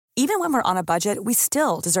Even when we're on a budget, we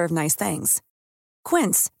still deserve nice things.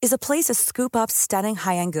 Quince is a place to scoop up stunning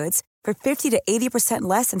high-end goods for 50 to 80%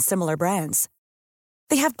 less than similar brands.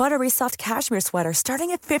 They have buttery soft cashmere sweaters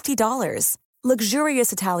starting at $50,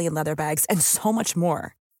 luxurious Italian leather bags, and so much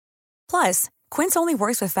more. Plus, Quince only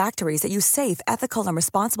works with factories that use safe, ethical, and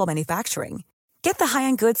responsible manufacturing. Get the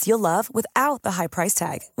high-end goods you'll love without the high price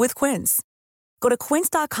tag with Quince. Go to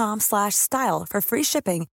quince.com/style for free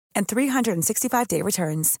shipping and 365-day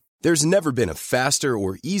returns. There's never been a faster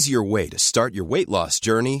or easier way to start your weight loss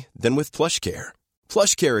journey than with PlushCare.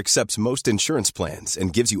 PlushCare accepts most insurance plans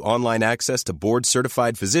and gives you online access to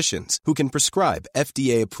board-certified physicians who can prescribe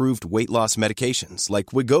FDA-approved weight loss medications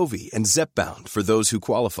like Wegovy and Zepbound for those who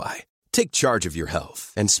qualify. Take charge of your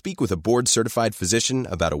health and speak with a board-certified physician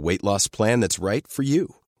about a weight loss plan that's right for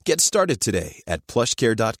you. Get started today at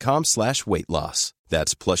plushcare.com/weight loss.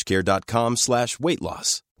 That's plushcare.com/weight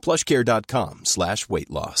loss. plushcare.com/weight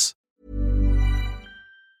loss.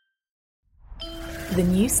 The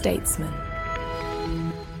New Statesman.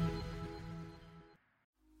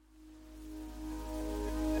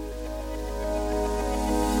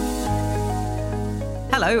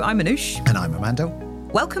 Hello, I'm Manoush. And I'm Amanda.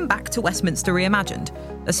 Welcome back to Westminster Reimagined,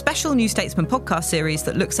 a special New Statesman podcast series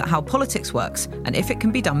that looks at how politics works and if it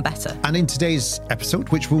can be done better. And in today's episode,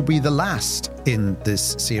 which will be the last in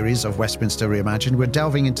this series of Westminster Reimagined, we're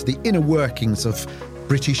delving into the inner workings of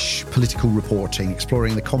British political reporting,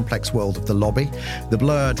 exploring the complex world of the lobby, the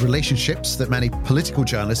blurred relationships that many political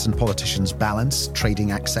journalists and politicians balance,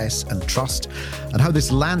 trading access and trust, and how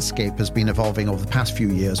this landscape has been evolving over the past few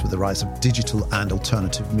years with the rise of digital and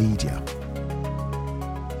alternative media.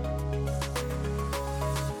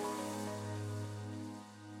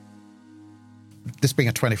 This being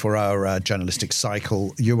a 24-hour journalistic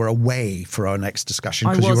cycle, you were away for our next discussion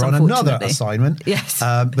because you were on another assignment. Yes.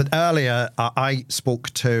 But earlier, I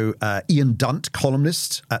spoke to Ian Dunt,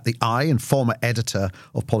 columnist at The Eye and former editor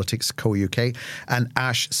of Politics Co-UK, and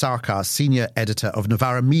Ash Sarkar, senior editor of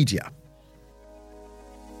Novara Media.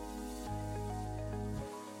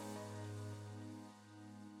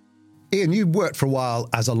 Ian, you worked for a while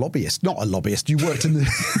as a lobbyist. Not a lobbyist, you worked in the...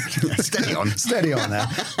 Steady on there.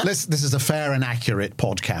 This is a fair and accurate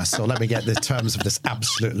podcast, so let me get the terms of this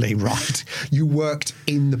absolutely right. You worked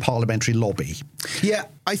in the parliamentary lobby. Yeah,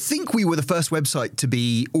 I think we were the first website to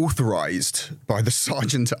be authorised by the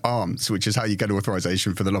Sergeant at Arms, which is how you get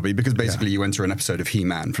authorisation for the lobby, because basically you enter an episode of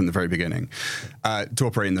He-Man from the very beginning to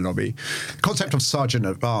operate in the lobby. The concept of Sergeant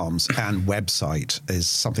at Arms and website is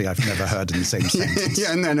something I've never heard in the same sentence.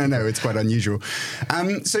 Yeah, no, it's quite unusual.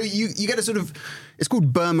 So you get a sort of, it's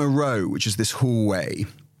called Burma Row, which is this hallway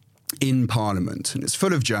in Parliament, and it's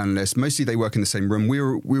full of journalists. Mostly they work in the same room. We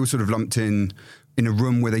were sort of lumped in a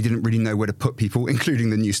room where they didn't really know where to put people,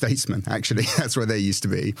 including the New Statesman, actually. That's where they used to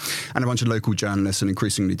be. And a bunch of local journalists and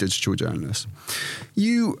increasingly digital journalists.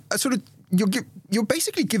 You're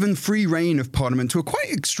basically given free rein of Parliament to a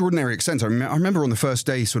quite extraordinary extent. I remember on the first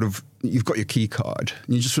day, sort of, you've got your key card,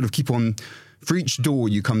 and you just sort of keep on, for each door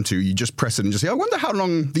you come to, you just press it and just say, I wonder how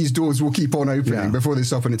long these doors will keep on opening before they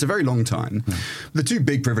stop. And it's a very long time. Yeah. The two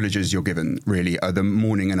big privileges you're given, really, are the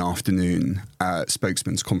morning and afternoon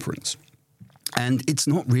spokesman's conference. And it's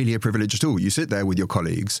not really a privilege at all. You sit there with your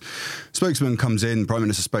colleagues. Spokesman comes in, Prime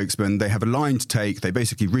Minister spokesman. They have a line to take. They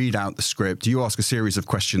basically read out the script. You ask a series of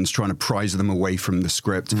questions trying to prise them away from the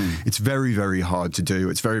script. It's very, very hard to do.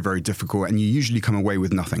 It's very, very difficult. And you usually come away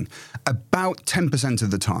with nothing. About 10%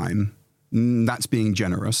 of the time, that's being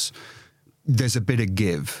generous, there's a bit of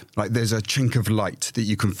give. Like there's a chink of light that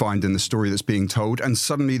you can find in the story that's being told, and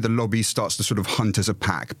suddenly the lobby starts to sort of hunt as a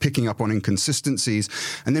pack, picking up on inconsistencies,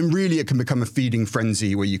 and then really it can become a feeding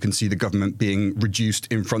frenzy where you can see the government being reduced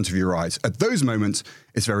in front of your eyes. At those moments,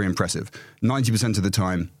 it's very impressive. 90% of the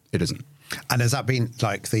time, it isn't. And has that been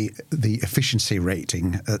like the efficiency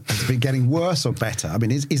rating? Has it been getting worse or better? I mean,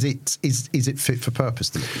 is it fit for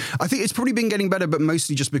purpose? I think it's probably been getting better, but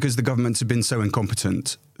mostly just because the governments have been so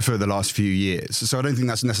incompetent for the last few years. So I don't think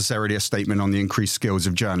that's necessarily a statement on the increased skills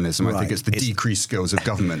of journalism. I think it's the decreased skills of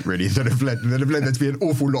government, really, that have led there to be an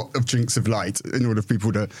awful lot of chinks of light in order for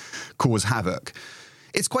people to cause havoc.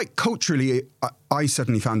 It's quite culturally, I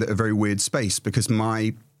certainly found it a very weird space, because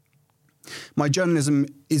my journalism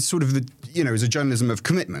is sort of is a journalism of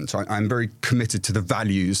commitment. I'm very committed to the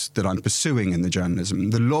values that I'm pursuing in the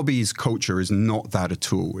journalism. The lobby's culture is not that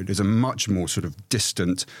at all. It is a much more sort of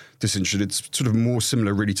distant, disinterested. It's sort of more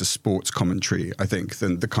similar really to sports commentary, I think,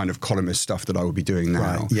 than the kind of columnist stuff that I will be doing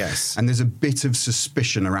now. Right, yes. And there's a bit of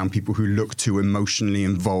suspicion around people who look too emotionally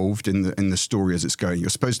involved in the story as it's going. You're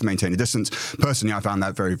supposed to maintain a distance. Personally, I found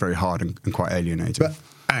that very, very hard and quite alienating. But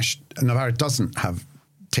Ash, Novara doesn't have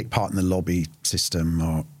take part in the lobby system,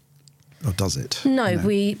 or does it? No,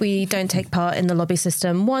 we don't take part in the lobby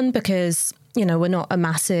system. One, because we're not a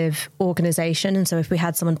massive organisation, and so if we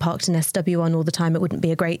had someone parked in SW1 all the time, it wouldn't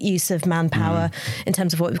be a great use of manpower in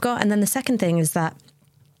terms of what we've got. And then the second thing is that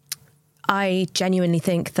I genuinely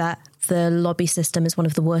think that the lobby system is one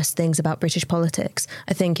of the worst things about British politics.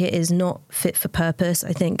 I think it is not fit for purpose.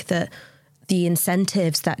 I think that the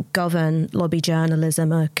incentives that govern lobby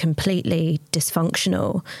journalism are completely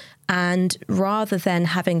dysfunctional. And rather than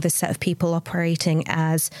having this set of people operating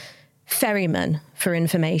as ferrymen for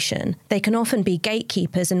information, they can often be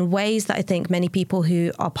gatekeepers in ways that I think many people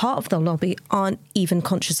who are part of the lobby aren't even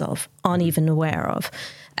conscious of, aren't even aware of.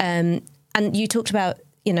 And you talked about,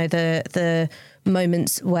 the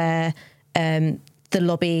moments where the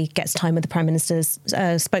lobby gets time with the Prime Minister's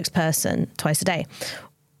spokesperson twice a day.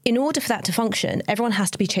 In order for that to function, everyone has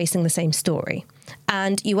to be chasing the same story.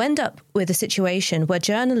 And you end up with a situation where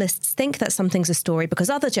journalists think that something's a story because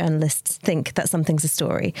other journalists think that something's a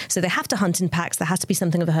story. So they have to hunt in packs. There has to be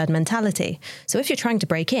something of a herd mentality. So if you're trying to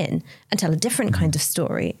break in and tell a different kind of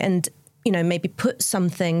story and, maybe put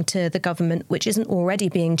something to the government which isn't already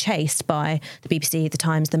being chased by the BBC, the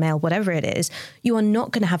Times, the Mail, whatever it is, you are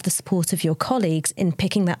not going to have the support of your colleagues in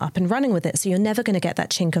picking that up and running with it. So you're never going to get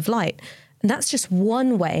that chink of light. And that's just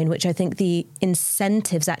one way in which I think the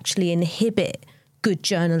incentives actually inhibit good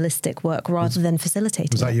journalistic work rather than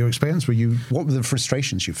facilitating. Was that your experience? What were the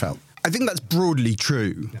frustrations you felt? I think that's broadly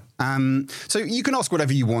true. Yeah. So you can ask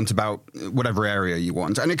whatever you want about whatever area you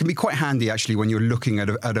want. And it can be quite handy, actually, when you're looking at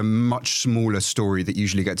a much smaller story that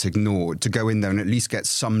usually gets ignored, to go in there and at least get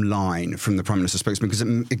some line from the Prime Minister's spokesman, because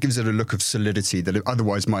it gives it a look of solidity that it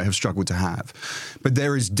otherwise might have struggled to have. But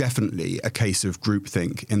there is definitely a case of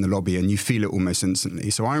groupthink in the lobby, and you feel it almost instantly.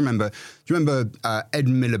 So I remember, do you remember Ed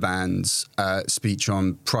Miliband's speech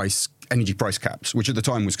on energy price caps, which at the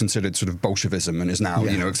time was considered sort of Bolshevism and is now,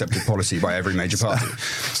 accepted policy by every major party.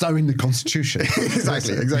 It's now in the Constitution.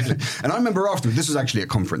 Exactly. And I remember afterwards, this was actually a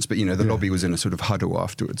conference, but, the lobby was in a sort of huddle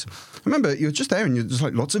afterwards. I remember you were just there and there's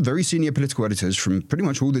like lots of very senior political editors from pretty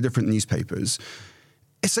much all the different newspapers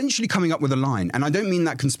essentially coming up with a line. And I don't mean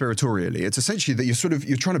that conspiratorially. It's essentially that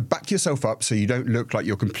you're trying to back yourself up so you don't look like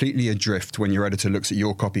you're completely adrift when your editor looks at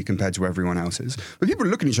your copy compared to everyone else's. But people are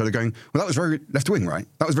looking at each other going, well, that was very left-wing, right?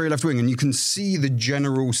 That was very left-wing. And you can see the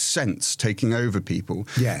general sense taking over people.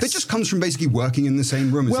 Yes. That just comes from basically working in the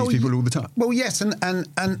same room as these people all the time. Well, yes, and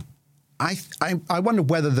I wonder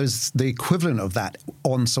whether there's the equivalent of that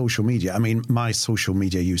on social media. I mean, my social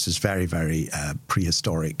media use is very, very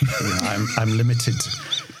prehistoric. I'm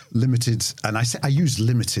limited, and I use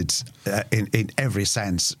limited in every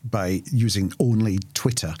sense by using only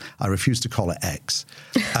Twitter. I refuse to call it X.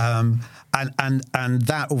 And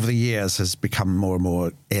that over the years has become more and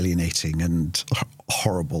more alienating and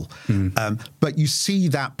horrible. But you see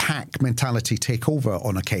that pack mentality take over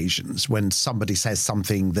on occasions when somebody says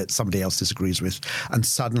something that somebody else disagrees with, and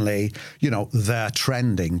suddenly, they're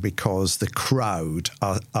trending because the crowd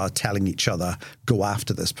are telling each other, go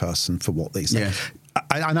after this person for what they say. Yeah.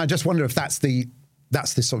 And I just wonder if that's the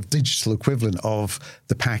sort of digital equivalent of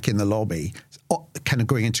the pack in the lobby, kind of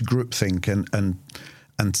going into groupthink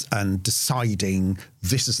and deciding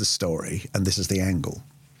this is the story and this is the angle.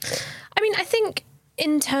 I mean, I think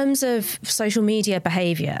in terms of social media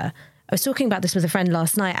behaviour, I was talking about this with a friend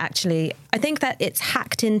last night, actually. I think that it's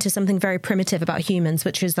hacked into something very primitive about humans,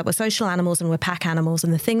 which is that we're social animals and we're pack animals.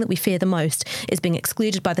 And the thing that we fear the most is being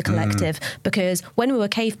excluded by the collective, because when we were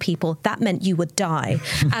cave people, that meant you would die.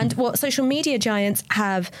 And what social media giants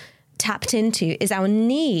have tapped into is our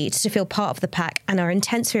need to feel part of the pack and our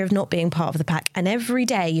intense fear of not being part of the pack. And every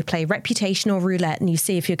day you play reputational roulette and you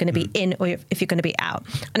see if you're going to be in or if you're going to be out.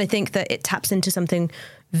 And I think that it taps into something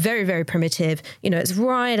very, very primitive. It's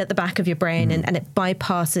right at the back of your brain and it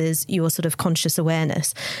bypasses your sort of conscious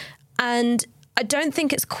awareness. And I don't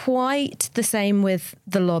think it's quite the same with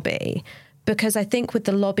the lobby, because I think with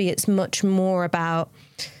the lobby it's much more about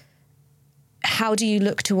how do you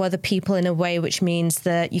look to other people in a way which means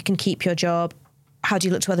that you can keep your job? How do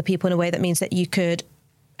you look to other people in a way that means that you could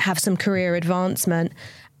have some career advancement?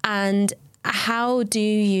 And how do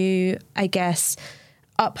you, I guess,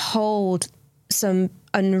 uphold some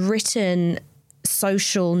unwritten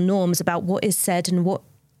social norms about what is said and what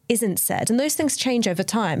isn't said? And those things change over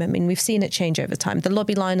time. I mean, we've seen it change over time. The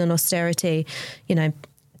lobby line on austerity,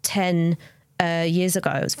 10 years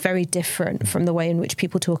ago, it was very different from the way in which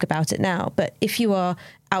people talk about it now. But if you are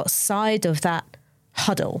outside of that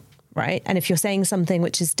huddle, right? And if you're saying something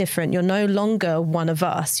which is different, you're no longer one of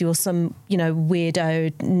us. You're some,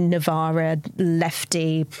 weirdo Navarra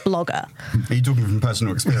lefty blogger. Are you talking from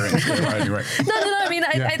personal experience? Anyway. No. I mean,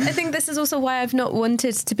 I think this is also why I've not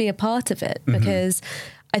wanted to be a part of it, because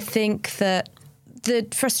I think that the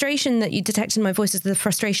frustration that you detect in my voice is the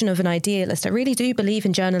frustration of an idealist. I really do believe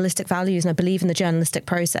in journalistic values and I believe in the journalistic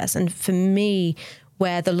process. And for me,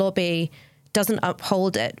 where the lobby doesn't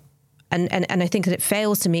uphold it, and I think that it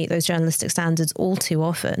fails to meet those journalistic standards all too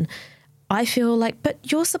often, I feel like, but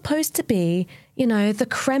you're supposed to be, the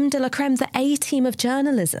creme de la creme, the A-team of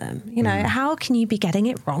journalism. How can you be getting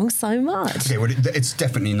it wrong so much? Okay, well, it's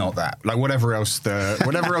definitely not that. Like whatever else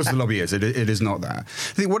the lobby is, it is not that.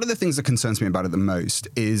 I think one of the things that concerns me about it the most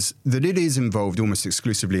is that it is involved almost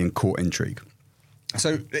exclusively in court intrigue.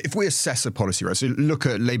 So if we assess a policy, right, so look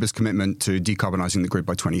at Labour's commitment to decarbonising the grid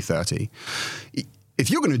by 2030. If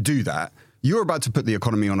you're going to do that, you're about to put the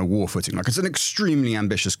economy on a war footing. Like, it's an extremely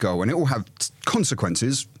ambitious goal, and it will have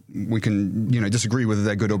consequences. We can, disagree whether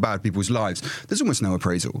they're good or bad, people's lives. There's almost no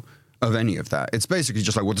appraisal of any of that. It's basically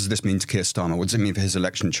just like, what does this mean to Keir Starmer? What does it mean for his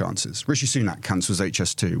election chances? Rishi Sunak cancels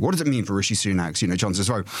HS2. What does it mean for Rishi Sunak's, chances?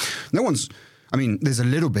 So no one's... I mean, there's a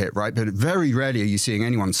little bit, right? But very rarely are you seeing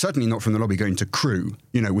anyone, certainly not from the lobby, going to Crewe,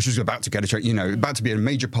 which was about to get about to be a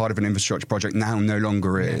major part of an infrastructure project, now no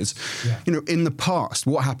longer is. Yeah. In the past,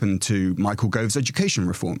 what happened to Michael Gove's education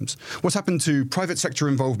reforms? What's happened to private sector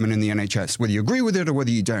involvement in the NHS, whether you agree with it or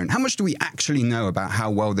whether you don't? How much do we actually know about how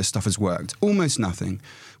well this stuff has worked? Almost nothing.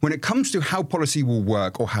 When it comes to how policy will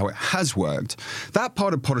work or how it has worked, that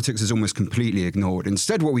part of politics is almost completely ignored.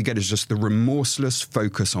 Instead, what we get is just the remorseless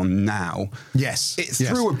focus on now. Yes. It's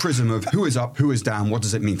through a prism of who is up, who is down, what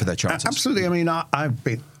does it mean for their chances? Absolutely. I mean,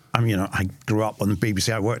 I grew up on the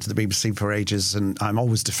BBC. I worked at the BBC for ages, and I'm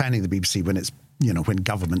always defending the BBC when it's, when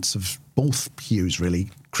governments of both hues really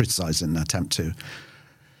criticise in an attempt to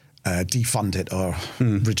defund it or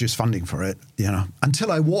reduce funding for it,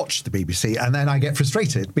 until I watch the BBC, and then I get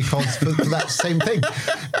frustrated because for that same thing.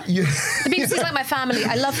 The BBC's like my family.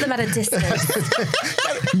 I love them at a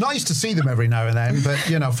distance. Nice to see them every now and then, but,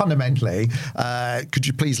 fundamentally, could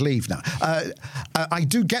you please leave now? I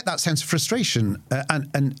do get that sense of frustration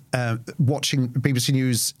and watching BBC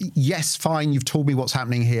News. Yes, fine, you've told me what's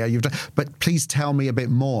happening here, but please tell me a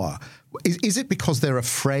bit more. Is it because they're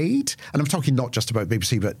afraid? And I'm talking not just about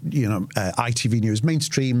BBC, but, ITV News,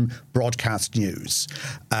 mainstream broadcast news.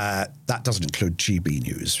 That doesn't include GB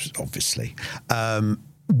News, obviously.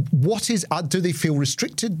 Do they feel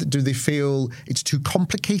restricted? Do they feel it's too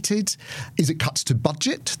complicated? Is it cuts to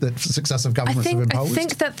budget that successive governments have imposed? I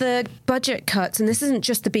think that the budget cuts, and this isn't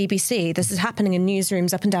just the BBC, this is happening in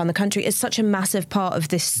newsrooms up and down the country, is such a massive part of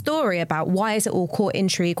this story about why is it all court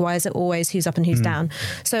intrigue? Why is it always who's up and who's down?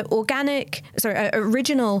 So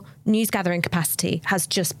original news gathering capacity has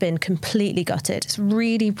just been completely gutted. It's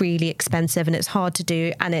really, really expensive and it's hard to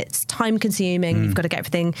do and it's time consuming. You've got to get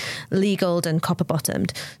everything legaled and copper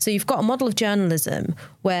bottomed. So you've got a model of journalism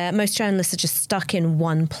where most journalists are just stuck in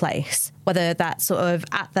one place, whether that's sort of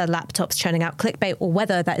at their laptops churning out clickbait or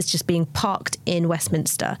whether that is just being parked in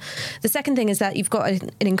Westminster. The second thing is that you've got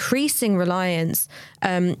an increasing reliance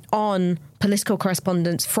on political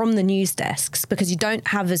correspondence from the news desks because you don't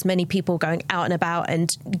have as many people going out and about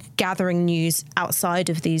and gathering news outside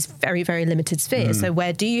of these very, very limited spheres. So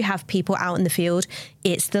where do you have people out in the field?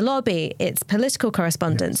 It's the lobby, it's political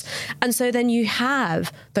correspondence. Yes. And so then you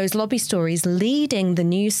have those lobby stories leading the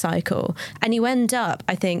news cycle and you end up,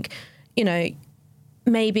 I think,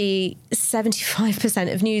 maybe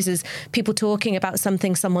 75% of news is people talking about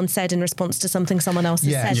something someone said in response to something someone else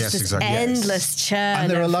has said. Yes, it's this endless churn. And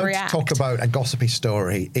they're allowed to talk about a gossipy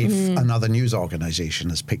story if another news organisation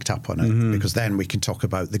has picked up on it, because then we can talk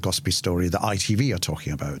about the gossipy story that ITV are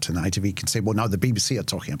talking about, and ITV can say, well, now the BBC are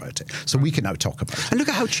talking about it, so we can now talk about it. And look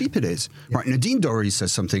at how cheap it is. Yeah. Right, Nadine Dorries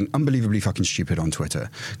says something unbelievably fucking stupid on Twitter.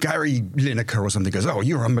 Gary Lineker or something goes, oh,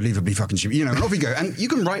 you're unbelievably fucking stupid. And off you go. And you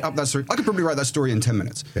can write up that story. I could probably write that story in 10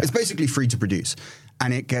 minutes. Yeah. It's basically free to produce.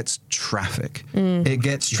 And it gets traffic. It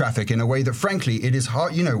gets traffic in a way that, frankly, it is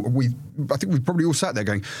hard. I think we've probably all sat there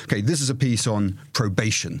going, okay, this is a piece on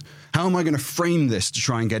probation. How am I going to frame this to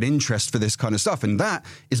try and get interest for this kind of stuff? And that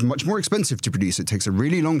is much more expensive to produce. It takes a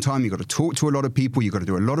really long time. You've got to talk to a lot of people. You've got to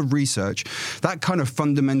do a lot of research. That kind of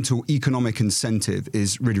fundamental economic incentive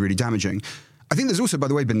is really, really damaging. I think there's also, by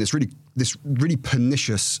the way, been this really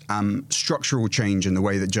pernicious structural change in the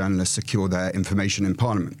way that journalists secure their information in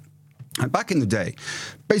Parliament. Back in the day,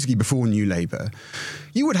 basically before New Labour,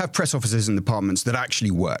 you would have press offices and departments that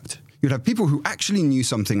actually worked. You'd have people who actually knew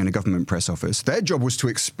something in a government press office. Their job was to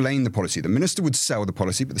explain the policy. The minister would sell the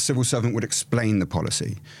policy, but the civil servant would explain the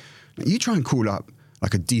policy. You try and call up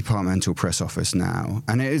like a departmental press office now,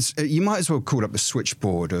 and you might as well call up the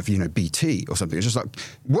switchboard of, BT or something. It's just like,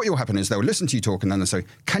 what will happen is they'll listen to you talk, and then they'll say,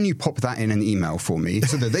 can you pop that in an email for me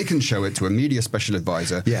so that they can show it to a media special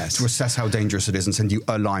advisor to assess how dangerous it is and send you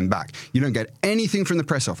a line back. You don't get anything from the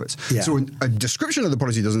press office. Yeah. So a description of the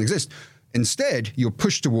policy doesn't exist. Instead, you're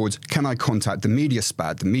pushed towards, can I contact the media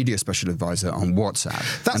SPAD, the media special advisor on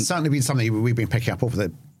WhatsApp? That's certainly been something we've been picking up over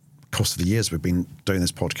the course of the years we've been doing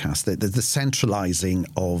this podcast, the centralising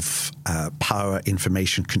of power,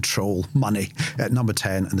 information, control, money at number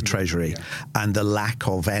 10 and the Treasury, and the lack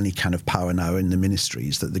of any kind of power now in the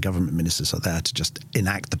ministries, that the government ministers are there to just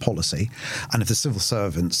enact the policy. And if the civil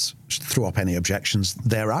servants throw up any objections,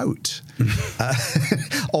 they're out.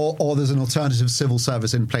 Or there's an alternative civil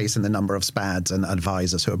service in place in the number of SPADs and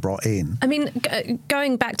advisors who are brought in. I mean,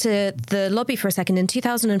 going back to the lobby for a second, in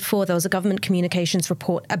 2004, there was a government communications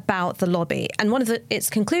report about the lobby. And one of its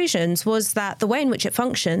conclusions was that the way in which it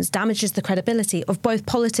functions damages the credibility of both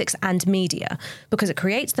politics and media, because it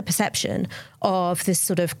creates the perception of this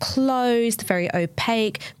sort of closed, very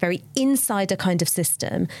opaque, very insider kind of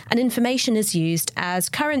system. And information is used as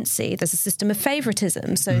currency. There's a system of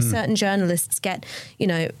favoritism. So certain journalists get,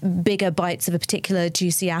 bigger bites of a particular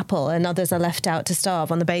juicy apple, and others are left out to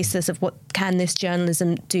starve on the basis of what can this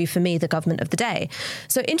journalism do for me, the government of the day.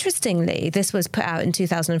 So interestingly, this was put out in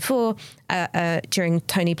 2004 during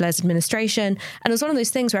Tony Blair's administration. And it was one of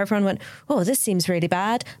those things where everyone went, oh, this seems really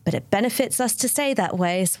bad, but it benefits us to say that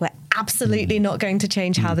way. So we're absolutely not going to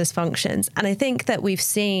change how this functions. And I think that we've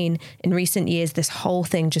seen in recent years, this whole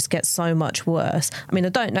thing just gets so much worse. I mean, I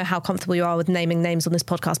don't know how comfortable you are with naming names on this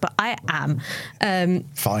podcast, but I am.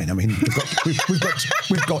 Fine. I mean,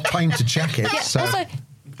 we've got time to check it. Yeah, so. Also,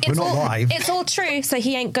 we're not live. It's all true, so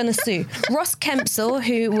he ain't gonna sue. Ross Kempsell,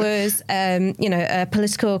 who was, a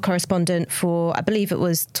political correspondent for, I believe it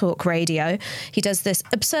was Talk Radio, he does this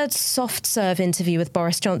absurd soft serve interview with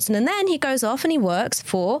Boris Johnson, and then he goes off and he works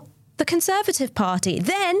for the Conservative Party.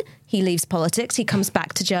 Then he leaves politics, he comes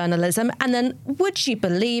back to journalism, and then, would you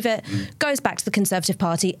believe it, goes back to the Conservative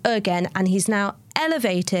Party again, and he's now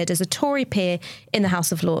elevated as a Tory peer in the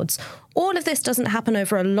House of Lords. All of this doesn't happen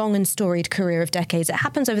over a long and storied career of decades. It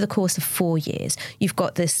happens over the course of 4 years. You've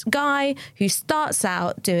got this guy who starts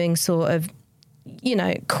out doing sort of,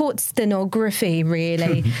 court stenography,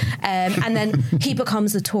 really, and then he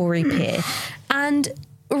becomes a Tory peer. And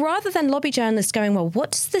rather than lobby journalists going, well,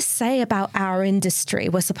 what does this say about our industry?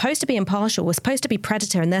 We're supposed to be impartial, we're supposed to be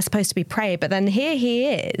predator, and they're supposed to be prey. But then here he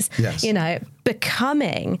is,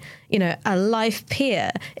 becoming, a life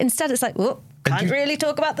peer. Instead, it's like, well, can't really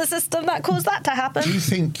talk about the system that caused that to happen. Do you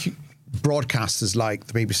think broadcasters like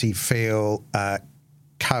the BBC feel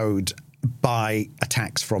cowed by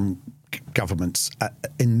attacks from governments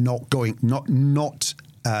in not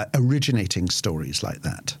originating stories like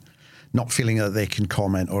that? Not feeling that they can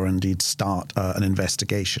comment or indeed start an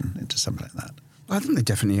investigation into something like that? I think they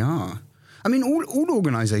definitely are. I mean, all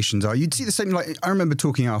organisations are. You'd see the same, like, I remember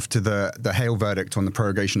talking after the Hale verdict on the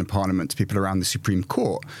prorogation of Parliament to people around the Supreme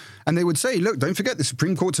Court. And they would say, look, don't forget the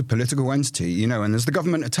Supreme Court's a political entity, and as the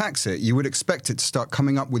government attacks it, you would expect it to start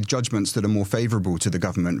coming up with judgments that are more favourable to the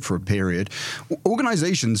government for a period.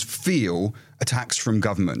 Organisations feel attacks from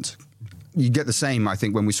government. You get the same, I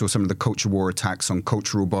think, when we saw some of the culture war attacks on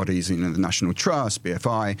cultural bodies, the National Trust,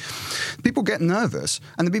 BFI. People get nervous,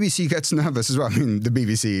 and the BBC gets nervous as well. I mean, the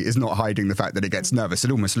BBC is not hiding the fact that it gets nervous.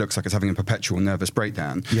 It almost looks like it's having a perpetual nervous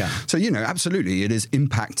breakdown. Yeah. So, absolutely, it is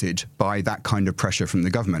impacted by that kind of pressure from the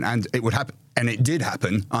government, and it would happen. And it did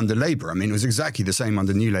happen under Labour. I mean, it was exactly the same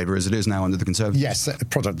under New Labour as it is now under the Conservatives. Yes, the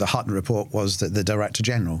product of the Hutton report was that the Director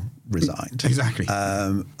General resigned. Exactly.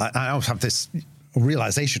 I also have this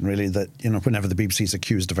realisation, really, that whenever the BBC is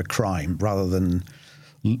accused of a crime, rather than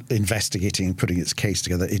investigating and putting its case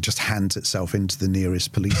together, it just hands itself into the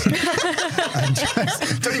nearest police. And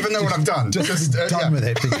don't even know what I've done. Just done with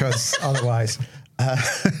it, because otherwise.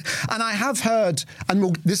 And I have heard,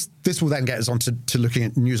 and this will then get us on to looking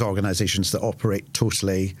at news organisations that operate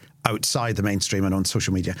totally outside the mainstream and on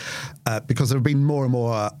social media, because there have been more and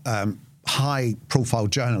more high-profile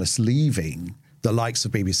journalists leaving the likes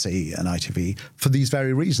of BBC and ITV for these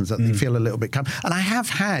very reasons, that they feel a little bit... And I have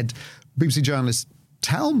had BBC journalists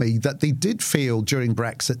tell me that they did feel, during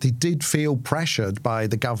Brexit, they did feel pressured by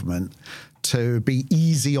the government to be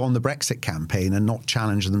easy on the Brexit campaign and not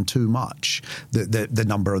challenge them too much, the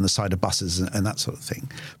number on the side of buses and that sort of thing.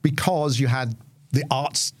 Because you had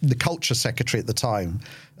the culture secretary at the time,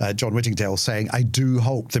 John Whittingdale, saying, I do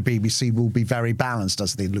hope the BBC will be very balanced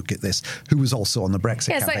as they look at this, who was also on the Brexit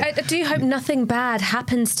campaign. Like, I do hope nothing bad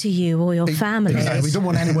happens to you or your family. Exactly. We don't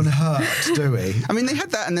want anyone hurt, do we? I mean, they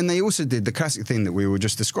had that, and then they also did the classic thing that we were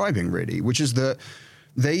just describing, really, which is that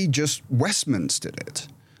they just Westminstered it.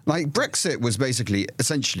 Like, Brexit was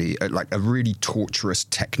essentially a really torturous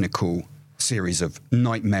technical series of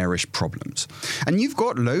nightmarish problems. And you've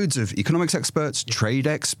got loads of economics experts, trade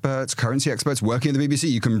experts, currency experts working at the BBC.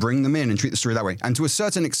 You can bring them in and treat the story that way. And to a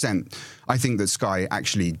certain extent, I think that Sky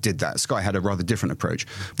actually did that. Sky had a rather different approach.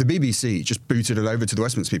 The BBC just booted it over to the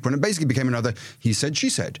Westminster people, and it basically became another he said, she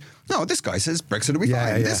said. No, this guy says Brexit will be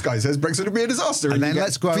fine. Yeah. This guy says Brexit will be a disaster. And then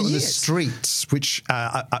let's go out on the streets, which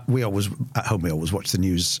we always watch the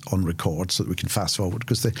news on record so that we can fast forward,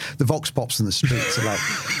 because the vox pops in the streets are like,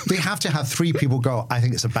 they have to have 3 people go, I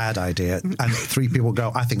think it's a bad idea, and 3 people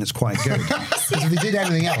go, I think it's quite good. Because if they did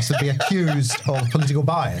anything else, they'd be accused of political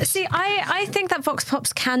bias. See, I think that vox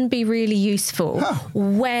pops can be really useful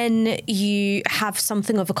when you have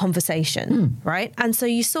something of a conversation, right? And so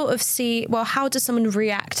you sort of see, well, how does someone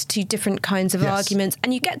react to different kinds of arguments?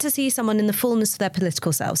 And you get to see someone in the fullness of their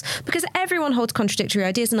political selves, because everyone holds contradictory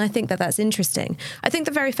ideas, and I think that that's interesting. I think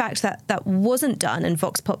the very fact that that wasn't done and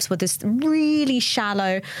vox pops were this really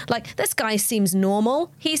shallow, like, this guy seems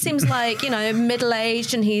normal. He seems like,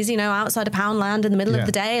 middle-aged, and he's, outside of Poundland in the middle of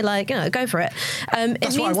the day, like, go for it.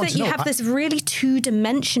 It means that you have this really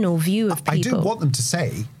two-dimensional view of people. I do want them to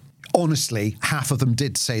say, honestly, half of them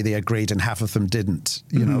did say they agreed and half of them didn't,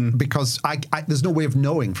 because there's no way of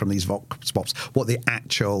knowing from these vox pops what the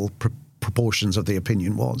actual proportions of the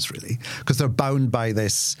opinion was, really, because they're bound by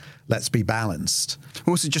this, let's be balanced.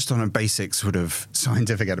 Also, just on a basic sort of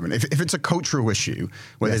scientific element, if it's a cultural issue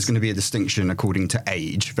where there's going to be a distinction according to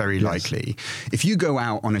age, very likely, if you go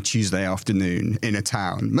out on a Tuesday afternoon in a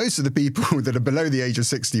town, most of the people that are below the age of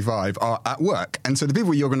 65 are at work. And so the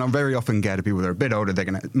people you're going to very often get are people that are a bit older. They're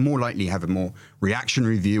going to more likely have a more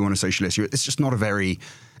reactionary view on a social issue. It's just not a very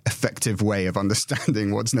effective way of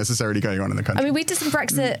understanding what's necessarily going on in the country. I mean, we did some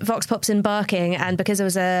Brexit vox pops in Barking, and because it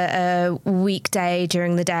was a weekday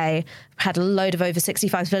during the day, had a load of over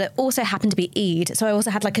 65s, but it also happened to be Eid. So I also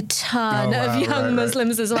had like a ton of young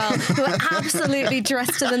Muslims as well, who were absolutely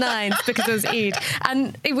dressed to the nines because it was Eid.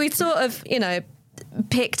 And we sort of,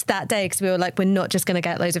 picked that day because we were like, we're not just going to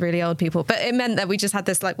get loads of really old people. But it meant that we just had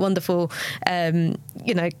this like wonderful,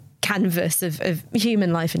 canvas of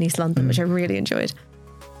human life in East London, which I really enjoyed.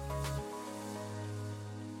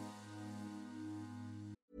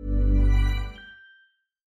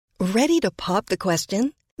 Ready to pop the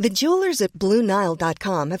question? The jewelers at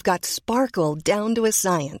BlueNile.com have got sparkle down to a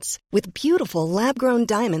science with beautiful lab-grown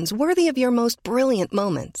diamonds worthy of your most brilliant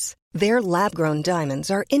moments. Their lab-grown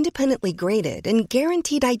diamonds are independently graded and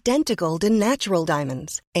guaranteed identical to natural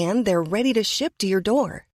diamonds, and they're ready to ship to your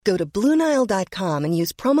door. Go to BlueNile.com and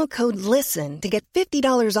use promo code LISTEN to get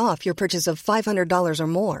 $50 off your purchase of $500 or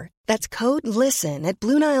more. That's code LISTEN at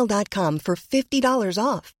BlueNile.com for $50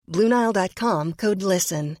 off. BlueNile.com, code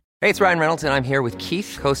LISTEN. Hey, it's Ryan Reynolds, and I'm here with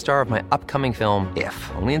Keith, co-star of my upcoming film,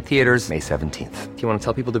 If, only in theaters May 17th. Do you want to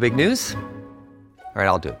tell people the big news? All right,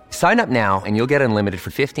 I'll do it. Sign up now and you'll get unlimited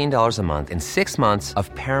for $15 a month and 6 months of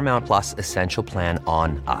Paramount Plus Essential Plan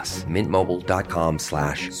on us.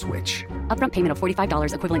 MintMobile.com/switch. Upfront payment of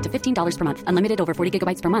 $45 equivalent to $15 per month. Unlimited over 40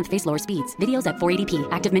 gigabytes per month. Face lower speeds. Videos at 480p.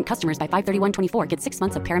 Active Mint customers by 531.24 get 6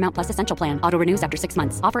 months of Paramount Plus Essential Plan. Auto renews after 6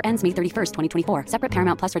 months. Offer ends May 31st, 2024. Separate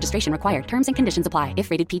Paramount Plus registration required. Terms and conditions apply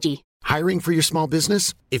if rated PG. Hiring for your small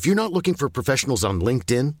business? If you're not looking for professionals on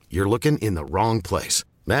LinkedIn, you're looking in the wrong place.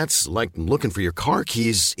 That's like looking for your car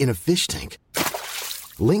keys in a fish tank.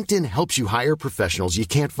 LinkedIn helps you hire professionals you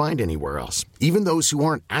can't find anywhere else, even those who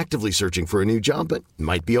aren't actively searching for a new job but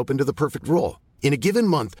might be open to the perfect role. In a given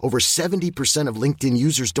month, over 70% of LinkedIn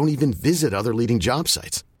users don't even visit other leading job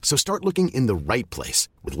sites. So start looking in the right place.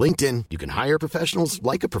 With LinkedIn, you can hire professionals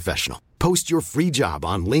like a professional. Post your free job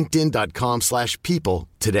on linkedin.com/people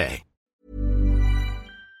today.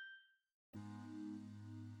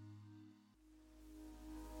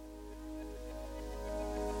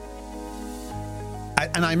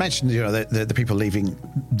 And I mentioned, the people leaving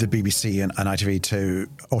the BBC and ITV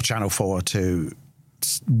or Channel 4 to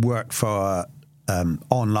work for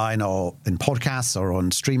online or in podcasts or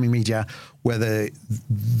on streaming media, where they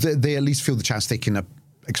at least feel the chance they can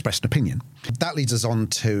express an opinion. That leads us on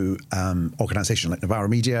to organisations like Novara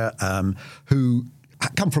Media, who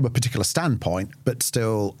come from a particular standpoint, but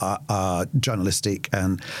still are journalistic.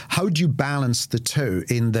 And how do you balance the two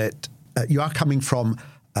in that you are coming from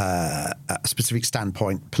a specific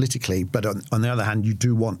standpoint politically, but on the other hand, you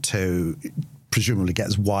do want to presumably get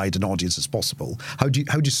as wide an audience as possible. How do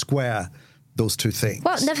you square those two things?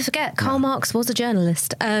 Well, never forget, Karl Marx was a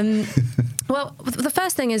journalist. Well, the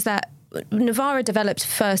first thing is that Novara developed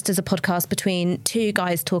first as a podcast between two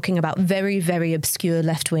guys talking about very, very obscure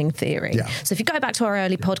left-wing theory. Yeah. So if you go back to our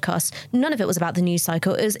early podcast, none of it was about the news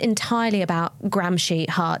cycle. It was entirely about Gramsci,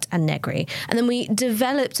 Hart and Negri. And then we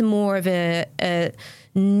developed more of a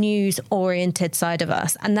news-oriented side of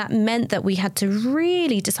us. And that meant that we had to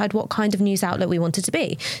really decide what kind of news outlet we wanted to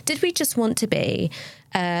be. Did we just want to be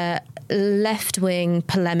left-wing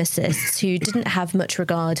polemicists who didn't have much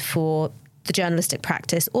regard for the journalistic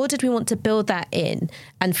practice, or did we want to build that in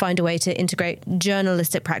and find a way to integrate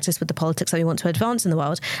journalistic practice with the politics that we want to advance in the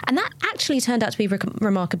world? And that actually turned out to be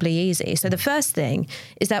remarkably easy. So the first thing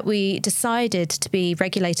is that we decided to be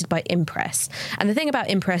regulated by Impress. And the thing about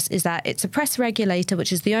Impress is that it's a press regulator,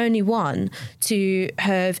 which is the only one to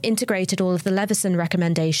have integrated all of the Leveson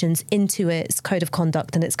recommendations into its code of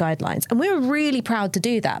conduct and its guidelines. And we were really proud to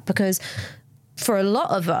do that because for a lot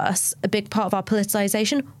of us, a big part of our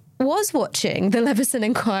politicization was watching the Leveson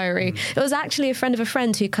inquiry. It was actually a friend of a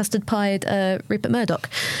friend who custard pied Rupert Murdoch.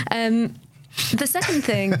 The second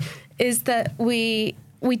thing is that we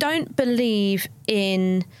don't believe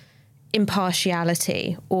in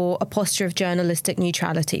impartiality or a posture of journalistic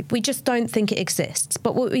neutrality. We just don't think it exists.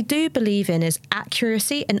 But what we do believe in is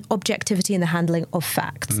accuracy and objectivity in the handling of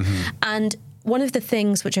facts. Mm-hmm. And one of the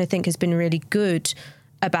things which I think has been really good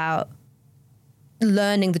about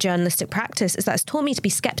learning the journalistic practice is that it's taught me to be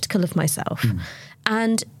skeptical of myself.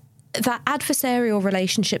 And that adversarial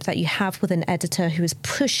relationship that you have with an editor who is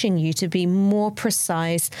pushing you to be more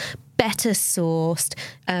precise, better sourced,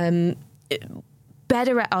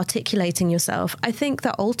 better at articulating yourself, I think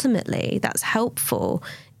that ultimately that's helpful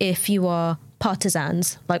if you are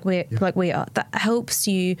partisans like we are. That helps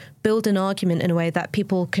you build an argument in a way that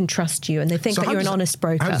people can trust you and they think that you're an honest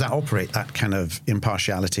broker. How does that operate, that kind of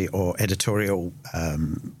impartiality or editorial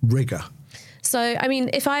rigour? So, I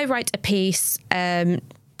mean, if I write a piece,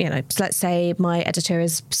 let's say my editor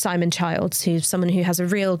is Simon Childs, who's someone who has a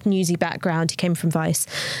real newsy background. He came from Vice.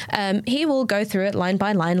 He will go through it line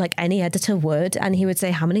by line like any editor would, and he would say,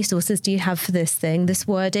 how many sources do you have for this thing? This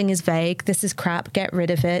wording is vague. This is crap. Get rid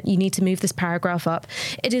of it. You need to move this paragraph up.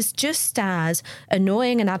 It is just as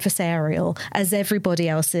annoying and adversarial as everybody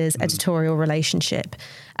else's editorial relationship.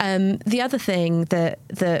 The other thing that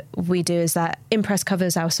we do is that Impress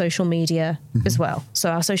covers our social media as well. So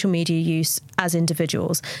our social media use as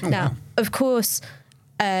individuals. Now, of course,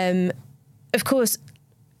 everyone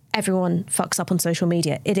fucks up on social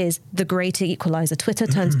media. It is the great equalizer. Twitter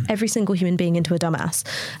turns every single human being into a dumbass.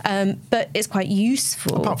 But it's quite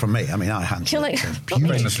useful. Apart from me. I mean, I handle it.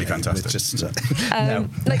 Famously fantastic. Just,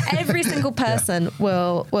 like every single person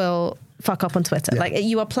will fuck up on Twitter. Yeah. Like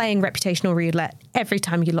you are playing reputational roulette every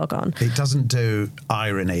time you log on. It doesn't do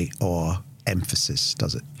irony or emphasis,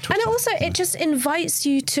 does it? Twitter? And also it just invites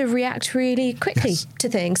you to react really quickly to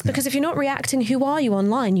things, because if you're not reacting, who are you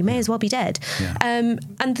online? You may as well be dead. Yeah.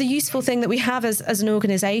 And the useful thing that we have as an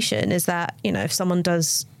organisation is that, if someone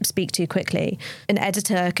does speak too quickly, an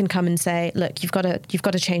editor can come and say, look, you've got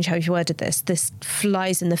to change how you worded this. This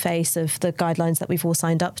flies in the face of the guidelines that we've all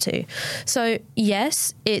signed up to. So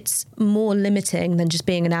yes, it's more limiting than just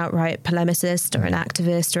being an outright polemicist or an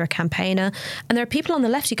activist or a campaigner. And there are people on the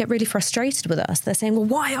left who get really frustrated with us. They're saying, well,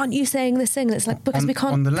 why aren't you saying this thing? And it's like, because we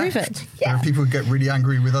can't prove it. There are people who get really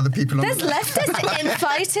angry with other people on the left. There's leftists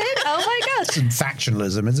infighting. Oh my God. It's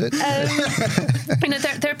factionalism, is it?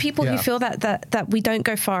 There are people who feel that we don't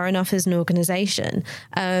go far enough as an organisation.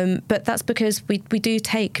 But that's because we do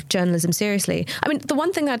take journalism seriously. I mean, the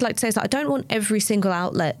one thing that I'd like to say is that I don't want every single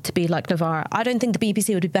outlet to be like Novara. I don't think the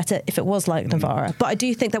BBC would be better if it was like Novara. But I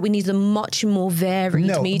do think that we need a much more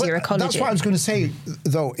varied media ecology. That's what I was going to say,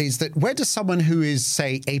 though, is that where does someone who is,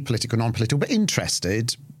 say, apolitical, non-political, but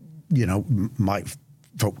interested, might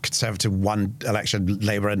vote Conservative one election,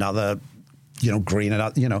 Labour another, Green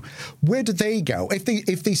another, where do they go?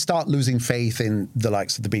 If they start losing faith in the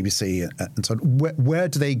likes of the BBC and so on, where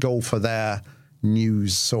do they go for their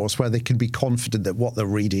news source, where they can be confident that what they're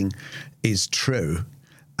reading is true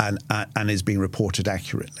and is being reported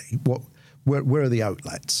accurately? Where are the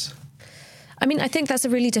outlets? I mean, I think that's a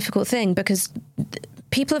really difficult thing because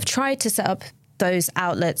people have tried to set up those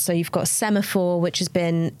outlets. So you've got Semaphore, which has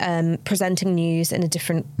been presenting news in a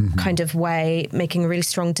different kind of way, making a really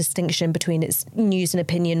strong distinction between its news and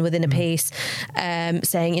opinion within a piece,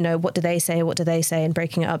 saying, what do they say, and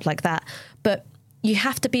breaking it up like that. But you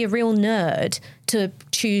have to be a real nerd to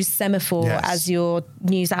choose Semaphore as your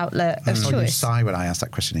news outlet of choice. You sigh when I ask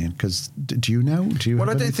that question, Ian, because do you know? Well,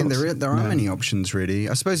 I don't think there are many options, really.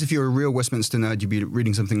 I suppose if you're a real Westminster nerd, you'd be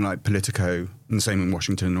reading something like Politico, and the same in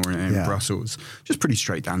Washington or in Brussels. Just pretty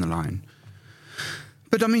straight down the line.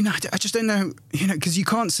 But, I mean, I just don't know, because you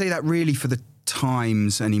can't say that really for the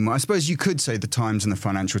Times anymore. I suppose you could say the Times and the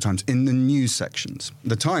Financial Times in the news sections.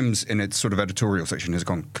 The Times in its sort of editorial section has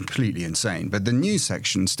gone completely insane, but the news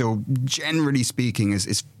section still, generally speaking,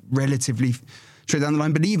 is relatively straight down the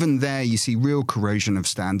line. But even there, you see real corrosion of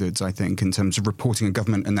standards, I think, in terms of reporting a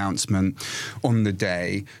government announcement on the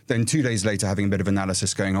day, then 2 days later having a bit of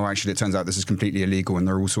analysis going, actually, it turns out this is completely illegal and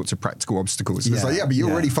there are all sorts of practical obstacles. It's like, but you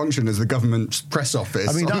already function as the government press office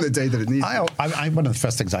on the day that it needs. One of the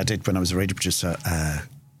first things I did when I was a radio producer,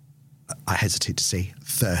 I hesitate to say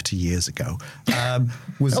 30 years ago,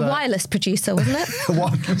 was a wireless producer, wasn't it?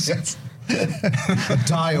 Yes. a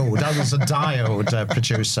diode. I was a diode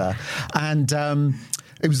producer, and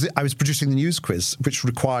I was producing the news quiz, which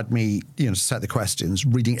required me, to set the questions,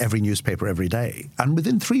 reading every newspaper every day. And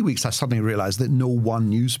within 3 weeks, I suddenly realised that no one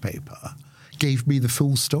newspaper gave me the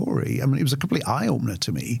full story. I mean, it was a complete eye-opener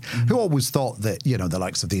to me, who always thought that, the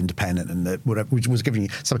likes of The Independent and whatever, which was giving you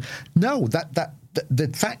some... No, the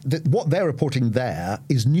fact that what they're reporting there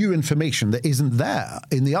is new information that isn't there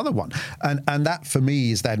in the other one. And that, for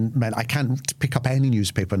me, is then meant I can't pick up any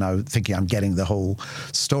newspaper now thinking I'm getting the whole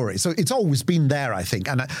story. So it's always been there, I think.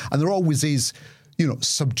 And there always is...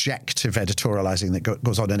 subjective editorializing that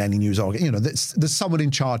goes on in any news organ. There's someone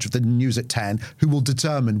in charge of the news at 10 who will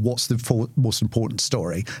determine what's the most important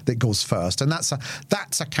story that goes first, and that's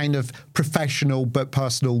a kind of professional but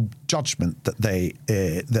personal judgment that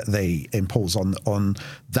they impose on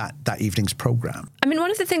that evening's program. I mean,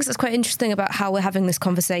 one of the things that's quite interesting about how we're having this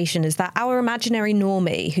conversation is that our imaginary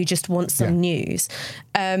normie who just wants some news,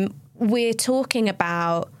 we're talking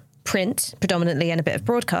about print predominantly and a bit of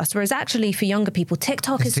broadcast, whereas actually for younger people,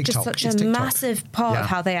 TikTok is just such a massive part of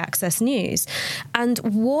how they access news. And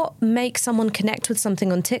what makes someone connect with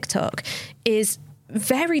something on TikTok is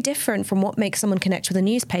very different from what makes someone connect with a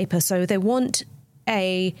newspaper. So they want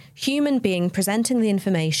a human being presenting the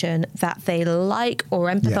information that they like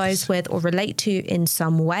or empathise with or relate to in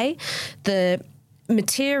some way. The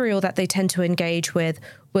material that they tend to engage with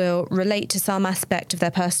will relate to some aspect of their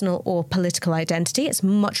personal or political identity. It's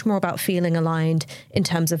much more about feeling aligned in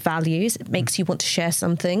terms of values. It makes you want to share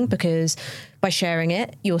something because by sharing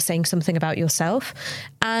it, you're saying something about yourself.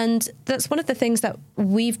 And that's one of the things that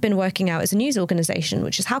we've been working out as a news organisation,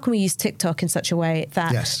 which is how can we use TikTok in such a way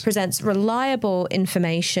that presents reliable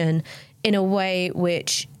information in a way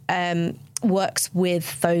which works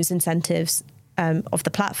with those incentives of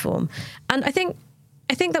the platform. And I think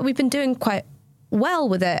that we've been doing quite well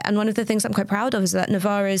with it. And one of the things I'm quite proud of is that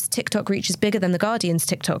Novara's TikTok reach is bigger than The Guardian's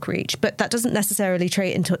TikTok reach, but that doesn't necessarily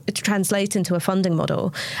translate into a funding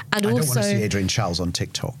model. And I don't want to see Adrian Charles on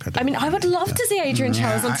TikTok. I would love to see Adrian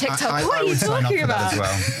Charles on TikTok. What are you talking about?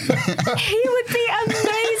 He would be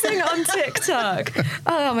amazing on TikTok.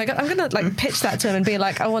 Oh my God. I'm going to pitch that to him and be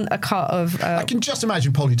like, I want a cut of... I can just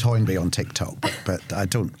imagine Polly Toynbee on TikTok, but I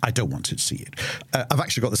don't want to see it. I've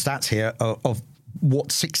actually got the stats here of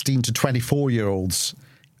what 16 to 24-year-olds,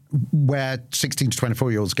 where 16 to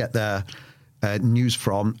 24-year-olds get their news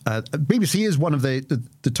from. BBC is one of the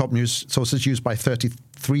top news sources used by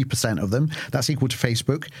 33% of them. That's equal to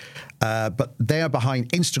Facebook. But they are behind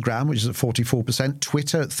Instagram, which is at 44%,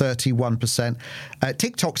 Twitter at 31%,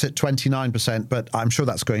 TikTok's at 29%, but I'm sure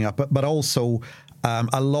that's going up. But also...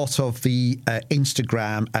 a lot of the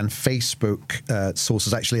Instagram and Facebook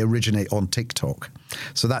sources actually originate on TikTok.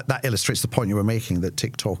 So that illustrates the point you were making, that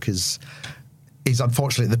TikTok is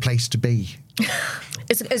unfortunately the place to be.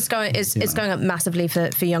 It's going up massively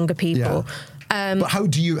for younger people. Yeah. But how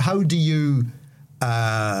do you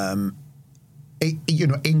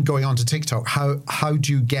in going onto TikTok, how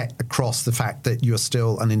do you get across the fact that you're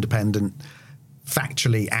still an independent,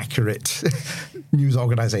 factually accurate news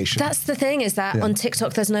organisation? That's the thing, is that on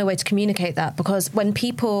TikTok there's no way to communicate that, because when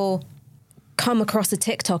people come across a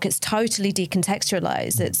TikTok, it's totally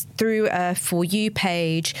decontextualised. It's through a For You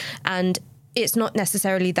page, and it's not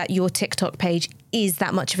necessarily that your TikTok page is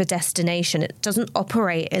that much of a destination. It doesn't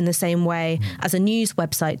operate in the same way as a news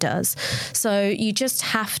website does. So you just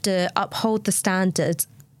have to uphold the standards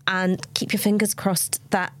and keep your fingers crossed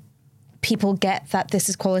that people get that this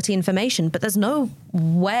is quality information, but there's no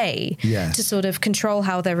way to sort of control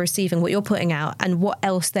how they're receiving what you're putting out and what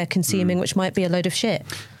else they're consuming, which might be a load of shit.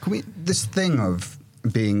 This thing of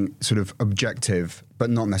being sort of objective, but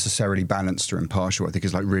not necessarily balanced or impartial, I think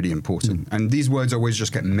is like really important. And these words always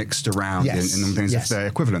just get mixed around in things if they're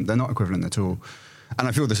equivalent. They're not equivalent at all. And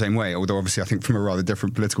I feel the same way, although obviously I think from a rather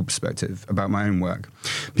different political perspective about my own work.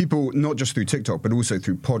 People, not just through TikTok, but also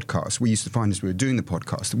through podcasts, we used to find as we were doing the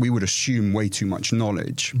podcast that we would assume way too much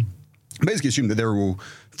knowledge. Basically assume that they were all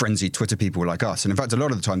frenzied Twitter people like us. And in fact, a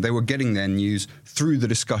lot of the time, they were getting their news through the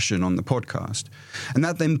discussion on the podcast. And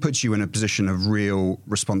that then puts you in a position of real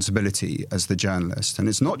responsibility as the journalist. And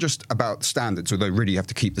it's not just about standards, although really you have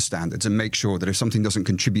to keep the standards and make sure that if something doesn't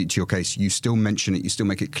contribute to your case, you still mention it, you still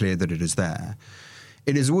make it clear that it is there.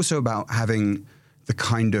 It is also about having the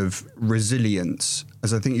kind of resilience,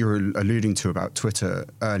 as I think you were alluding to about Twitter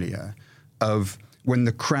earlier, of when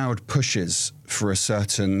the crowd pushes for a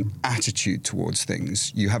certain attitude towards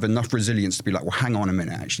things, you have enough resilience to be like, well, hang on a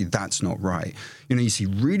minute, actually, that's not right. You know, you see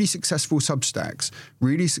really successful Substacks,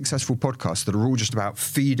 really successful podcasts that are all just about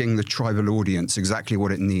feeding the tribal audience exactly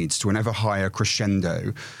what it needs to an ever higher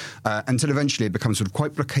crescendo, until eventually it becomes sort of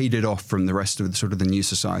quite blockaded off from the rest of the sort of the news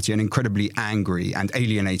society and incredibly angry and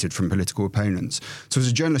alienated from political opponents. So as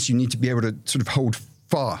a journalist, you need to be able to sort of hold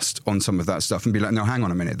fast on some of that stuff and be like, no, hang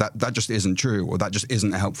on a minute, that just isn't true, or that just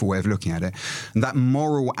isn't a helpful way of looking at it. And that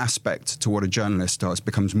moral aspect to what a journalist does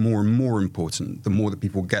becomes more and more important the more that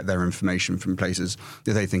people get their information from places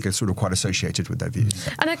that they think are sort of quite associated with their views.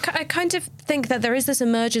 And I kind of think that there is this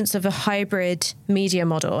emergence of a hybrid media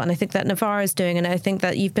model, and I think that Navarra is doing, and I think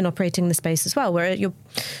that you've been operating in the space as well, where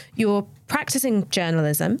you're practicing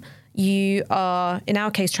journalism. You are, in our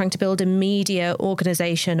case, trying to build a media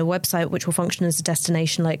organisation, a website which will function as a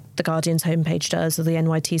destination like The Guardian's homepage does or the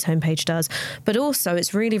NYT's homepage does. But also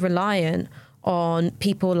it's really reliant on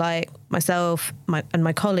people like myself and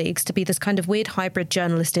my colleagues to be this kind of weird hybrid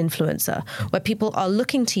journalist influencer where people are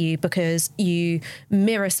looking to you because you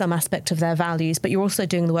mirror some aspect of their values, but you're also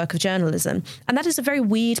doing the work of journalism. And that is a very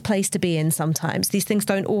weird place to be in sometimes. These things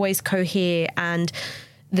don't always cohere, and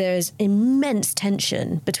there's immense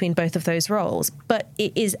tension between both of those roles, but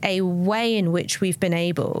it is a way in which we've been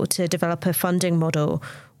able to develop a funding model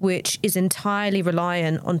which is entirely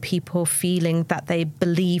reliant on people feeling that they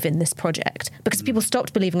believe in this project. Because if people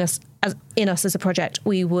stopped believing in us as a project,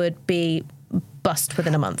 we would be bust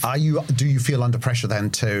within a month. Do you feel under pressure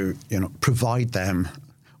then to, provide them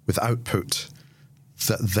with output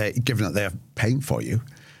that given that they're paying for you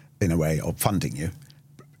in a way or funding you?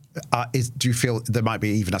 Do you feel there might be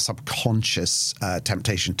even a subconscious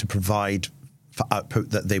temptation to provide for output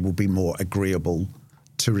that they will be more agreeable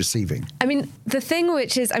to receiving? I mean, the thing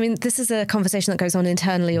which is, this is a conversation that goes on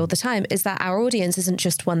internally all the time, is that our audience isn't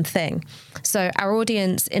just one thing. So our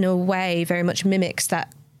audience, in a way, very much mimics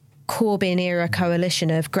that Corbyn-era coalition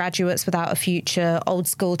of graduates without a future,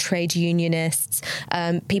 old-school trade unionists,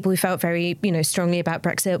 people who felt very, strongly about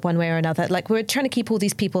Brexit one way or another. Like, we're trying to keep all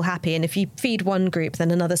these people happy, and if you feed one group,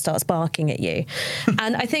 then another starts barking at you.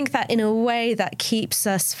 And I think that, in a way, that keeps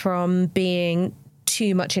us from being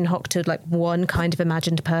too much in hock to like one kind of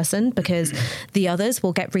imagined person, because the others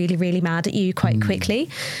will get really, really mad at you quite quickly.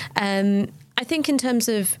 I think in terms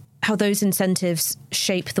of how those incentives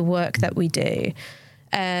shape the work that we do,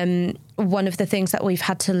 one of the things that we've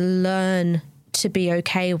had to learn to be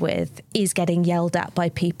okay with is getting yelled at by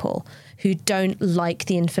people who don't like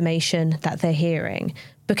the information that they're hearing,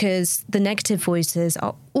 because the negative voices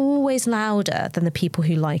are always louder than the people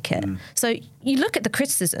who like it. So you look at the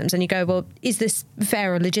criticisms and you go, well, is this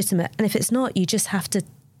fair or legitimate? And if it's not, you just have to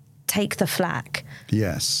take the flak.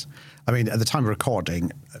 Yes. I mean, at the time of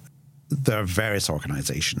recording, there are various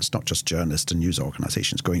organisations, not just journalists and news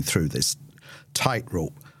organisations, going through this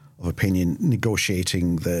tightrope of opinion,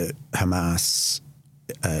 negotiating the Hamas,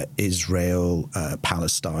 Israel,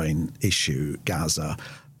 Palestine issue, Gaza,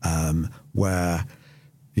 where,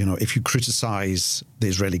 if you criticise the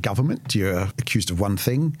Israeli government, you're accused of one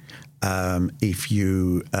thing. If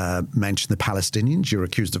you mention the Palestinians, you're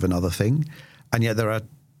accused of another thing. And yet there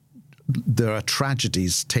are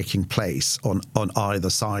tragedies taking place on either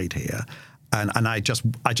side here. And I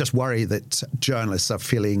just worry that journalists are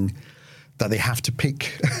feeling that they have to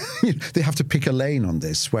pick a lane on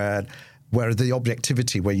this where the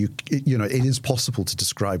objectivity, where it is possible to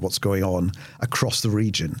describe what's going on across the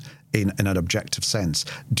region in an objective sense.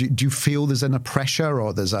 Do you feel there's a pressure,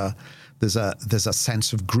 or there's a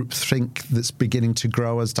sense of groupthink that's beginning to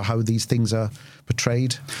grow as to how these things are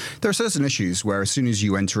portrayed? There are certain issues where as soon as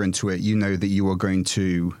you enter into it, you know that you are going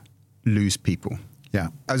to lose people. Yeah.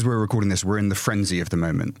 As we're recording this, we're in the frenzy of the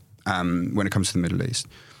moment when it comes to the Middle East.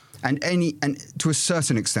 And to a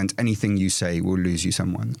certain extent, anything you say will lose you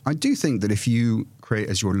someone. I do think that if you create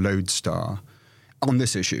as your lodestar on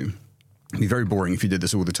this issue it'd be very boring if you did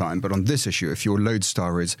this all the time, but on this issue, if your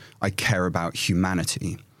lodestar is, I care about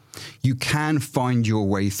humanity, you can find your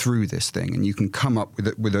way through this thing, and you can come up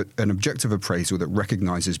with an objective appraisal that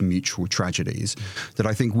recognises mutual tragedies that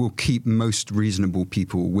I think will keep most reasonable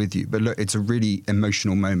people with you. But look, it's a really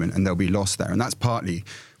emotional moment, and they'll be lost there. And that's partly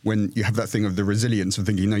when you have that thing of the resilience of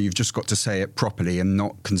thinking, no, you've just got to say it properly and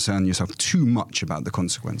not concern yourself too much about the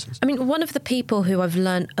consequences. I mean, one of the people who I've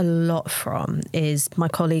learnt a lot from is my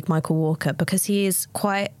colleague Michael Walker, because he is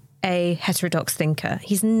quite a heterodox thinker.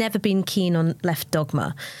 He's never been keen on left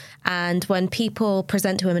dogma. And when people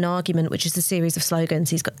present to him an argument, which is a series of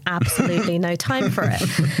slogans, he's got absolutely no time for it.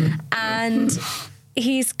 And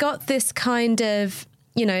he's got this kind of,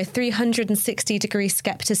 360-degree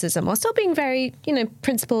skepticism, while still being very,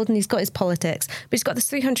 principled, and he's got his politics. But he's got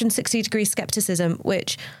this 360-degree skepticism,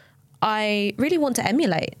 which I really want to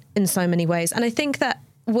emulate in so many ways. And I think that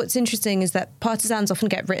what's interesting is that partisans often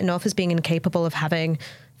get written off as being incapable of having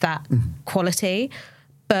that quality,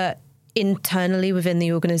 but internally within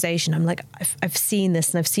the organisation, I'm like, I've seen this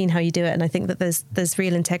and I've seen how you do it, and I think that there's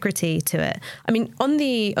real integrity to it. I mean, on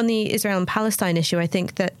the Israel and Palestine issue, I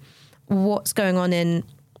think that what's going on in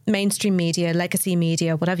mainstream media, legacy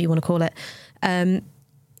media, whatever you want to call it,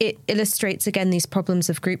 it illustrates again these problems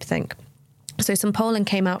of groupthink. So some polling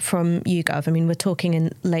came out from YouGov. I mean, we're talking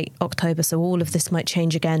in late October, so all of this might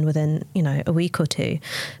change again within, a week or two.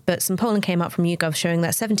 But some polling came out from YouGov showing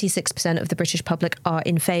that 76% of the British public are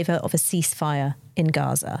in favour of a ceasefire in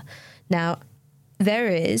Gaza. Now, there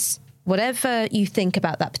is, whatever you think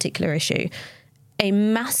about that particular issue, a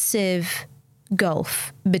massive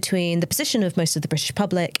gulf between the position of most of the British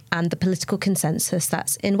public and the political consensus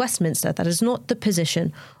that's in Westminster. That is not the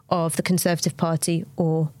position of the Conservative Party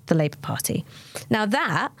or the Labour Party. Now,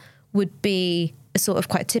 that would be a sort of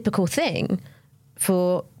quite typical thing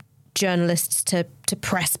for journalists to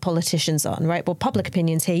press politicians on, right? Well, public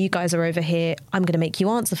opinion's here, you guys are over here, I'm going to make you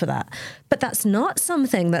answer for that. But that's not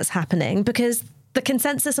something that's happening, because the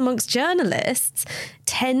consensus amongst journalists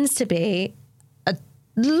tends to be a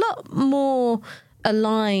lot more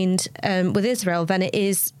aligned with Israel than it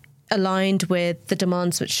is aligned with the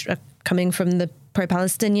demands which are coming from the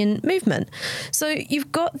pro-Palestinian movement. So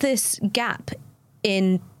you've got this gap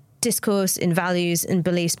in discourse, in values and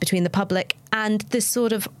beliefs between the public and this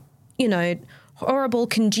sort of, horrible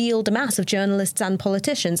congealed mass of journalists and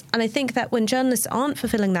politicians. And I think that when journalists aren't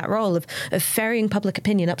fulfilling that role of ferrying public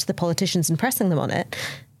opinion up to the politicians and pressing them on it,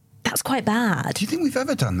 that's quite bad. Do you think we've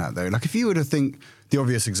ever done that, though? Like, if you were to think, the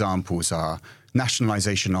obvious examples are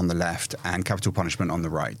nationalisation on the left and capital punishment on the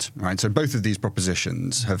right, right? So both of these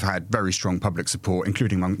propositions have had very strong public support,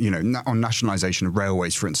 including among, on nationalisation of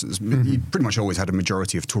railways, for instance. You pretty much always had a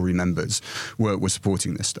majority of Tory members were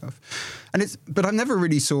supporting this stuff. But I never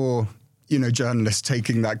really saw journalists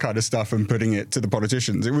taking that kind of stuff and putting it to the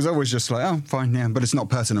politicians. It was always just like, oh, fine, yeah, but it's not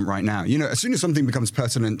pertinent right now. As soon as something becomes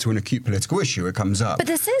pertinent to an acute political issue, it comes up. But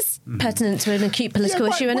this is pertinent to an acute political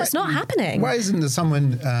issue, and it's not happening. Why isn't there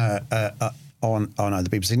someone on either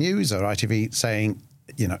BBC News or ITV saying,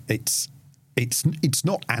 it's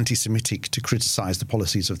not anti-Semitic to criticise the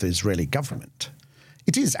policies of the Israeli government.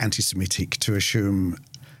 It is anti-Semitic to assume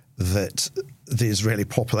that the Israeli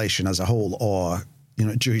population as a whole, or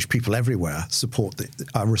Jewish people everywhere,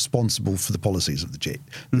 are responsible for the policies of the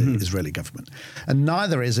Israeli government. And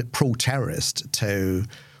neither is it pro-terrorist to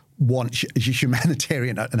want a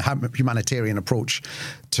humanitarian approach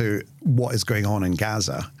to what is going on in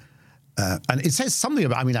Gaza. And it says something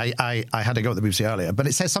about, I had to go at the BBC earlier, but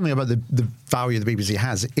it says something about the value the BBC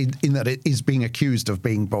has in that it is being accused of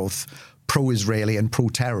being both pro-Israeli and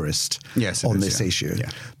pro-terrorist on this issue. Yeah.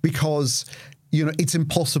 Because it's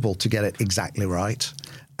impossible to get it exactly right,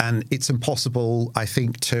 and it's impossible, I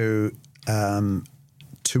think, to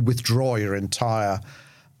withdraw your entire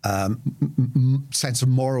sense of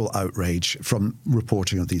moral outrage from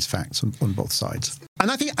reporting of these facts on both sides. And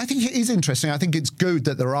I think it is interesting. I think it's good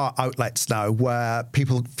that there are outlets now where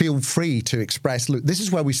people feel free to express, look, this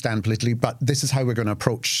is where we stand politically, but this is how we're going to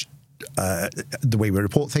approach the way we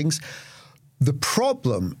report things. The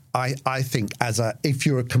problem, I think, if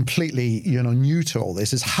you're completely new to all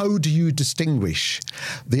this, is how do you distinguish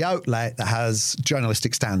the outlet that has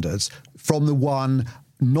journalistic standards from the one,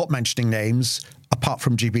 not mentioning names, apart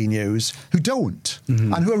from GB News, who don't,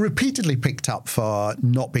 and who are repeatedly picked up for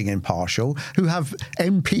not being impartial, who have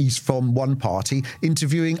MPs from one party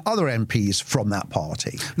interviewing other MPs from that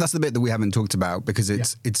party. That's the bit that we haven't talked about, because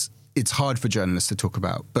it's hard for journalists to talk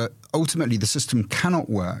about. But ultimately, the system cannot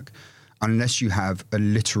work unless you have a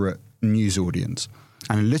literate news audience.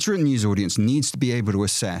 And a literate news audience needs to be able to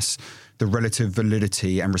assess the relative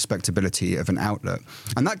validity and respectability of an outlet.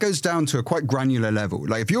 And that goes down to a quite granular level.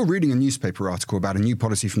 Like if you're reading a newspaper article about a new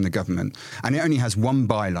policy from the government and it only has one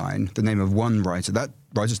byline, the name of one writer, that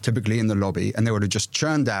writer's typically in the lobby, and they would have just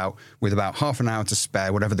churned out with about half an hour to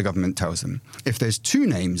spare whatever the government tells them. If there's two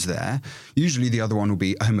names there, usually the other one will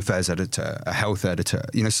be a home affairs editor, a health editor,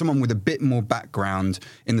 someone with a bit more background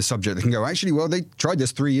in the subject that can go, actually, well, they tried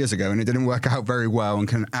this 3 years ago and it didn't work out very well, and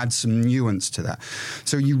can add some nuance to that.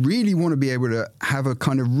 So you really want to be able to have a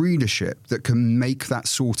kind of readership that can make that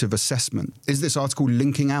sort of assessment. Is this article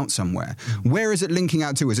linking out somewhere? Where is it linking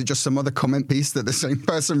out to? Is it just some other comment piece that the same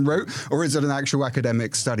person wrote, or is it an actual academic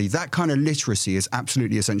study? That kind of literacy is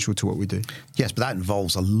absolutely essential to what we do. Yes, but that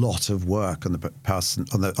involves a lot of work on the person,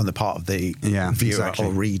 on the part of the viewer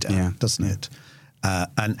or reader, doesn't it?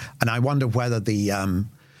 And I wonder whether the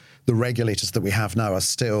regulators that we have now are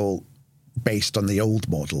still based on the old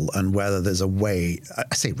model, and whether there's a way,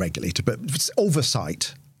 I say regulator, but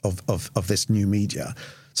oversight of this new media,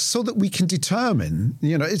 so that we can determine,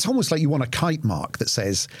 it's almost like you want a kite mark that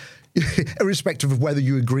says, irrespective of whether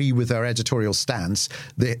you agree with their editorial stance,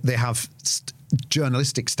 they have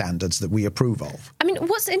journalistic standards that we approve of. I mean,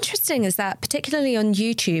 what's interesting is that particularly on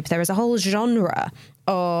YouTube, there is a whole genre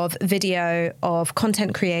of video of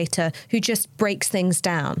content creator who just breaks things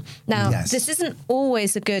down. Now, This isn't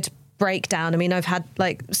always a good breakdown. I mean, I've had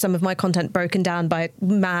some of my content broken down by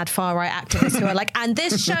mad far right activists who are like, and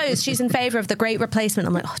this shows she's in favour of the Great Replacement.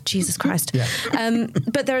 I'm like, oh, Jesus Christ. Yeah.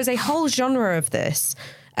 But there is a whole genre of this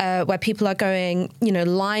where people are going,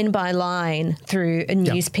 line by line through a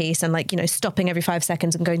news piece and stopping every 5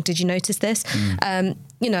 seconds and going, did you notice this?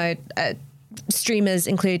 Streamers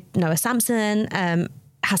include Noah Samson,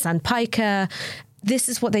 Hassan Piker. This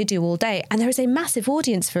is what they do all day. And there is a massive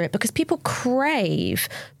audience for it because people crave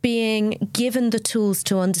being given the tools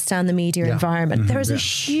to understand the media environment. There is a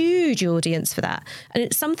huge audience for that. And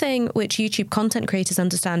it's something which YouTube content creators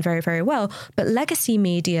understand very, very well, but legacy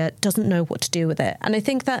media doesn't know what to do with it. And I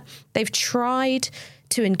think that they've tried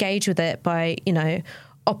to engage with it by,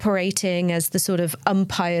 operating as the sort of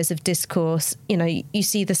umpires of discourse. You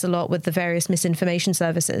see this a lot with the various misinformation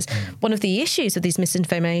services. One of the issues of these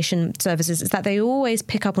misinformation services is that they always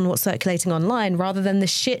pick up on what's circulating online rather than the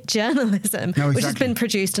shit journalism which has been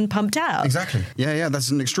produced and pumped out. Exactly. Yeah,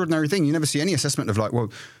 that's an extraordinary thing. You never see any assessment of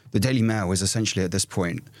the Daily Mail is essentially at this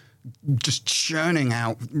point just churning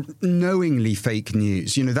out knowingly fake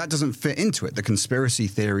news. That doesn't fit into it. The conspiracy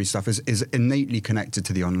theory stuff is innately connected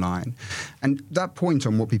to the online. And that point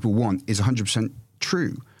on what people want is 100%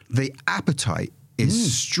 true. The appetite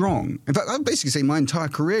is strong. In fact, I'd basically say my entire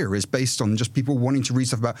career is based on just people wanting to read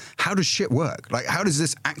stuff about how does shit work? How does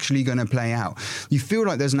this actually going to play out? You feel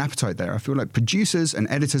like there's an appetite there. I feel like producers and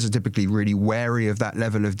editors are typically really wary of that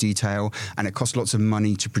level of detail, and it costs lots of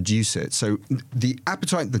money to produce it. So the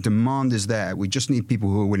appetite, the demand is there. We just need people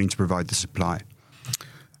who are willing to provide the supply.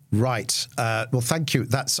 Right. Well, thank you.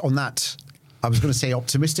 That's on that. I was going to say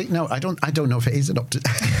optimistic. No, I don't know if it is an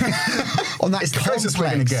on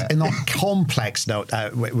that complex note,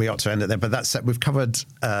 we ought to end it there. But that's we've covered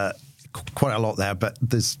quite a lot there. But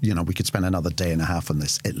there's, we could spend another day and a half on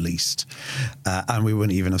this at least, and we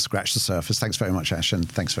wouldn't even have scratched the surface. Thanks very much, Ash, and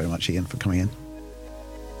thanks very much, Ian, for coming in.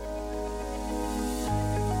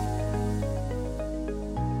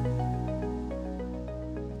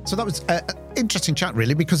 So that was an interesting chat,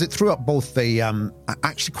 really, because it threw up both the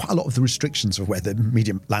actually quite a lot of the restrictions of where the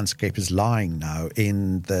media landscape is lying now,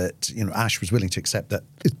 in that, Ash was willing to accept that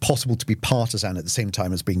it's possible to be partisan at the same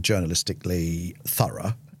time as being journalistically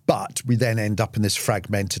thorough. But we then end up in this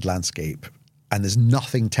fragmented landscape, and there's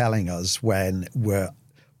nothing telling us when we're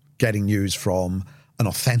getting news from an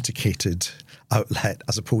authenticated outlet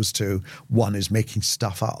as opposed to one who's making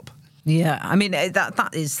stuff up. Yeah, I mean, that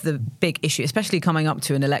is the big issue, especially coming up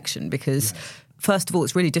to an election, because first of all,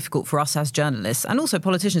 it's really difficult for us as journalists and also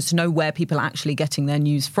politicians to know where people are actually getting their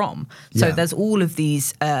news from. So there's all of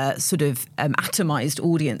these atomized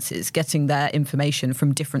audiences getting their information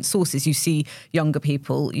from different sources. You see younger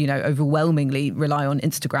people, overwhelmingly rely on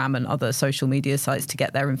Instagram and other social media sites to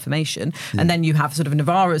get their information. And then you have sort of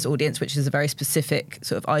Navarra's audience, which is a very specific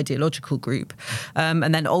sort of ideological group.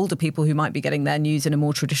 And then older people who might be getting their news in a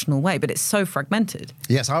more traditional way. But it's so fragmented.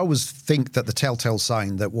 Yes, I always think that the telltale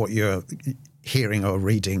sign that what you're hearing or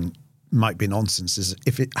reading might be nonsense is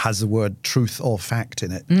if it has the word truth or fact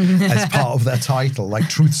in it as part of their title, like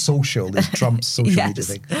Truth Social is Trump's social media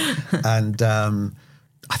thing. And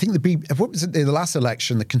I think what was it, in the last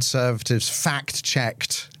election, the Conservatives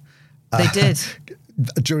fact-checked. They did.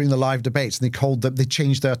 during the live debates, and they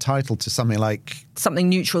changed their title to something like... Something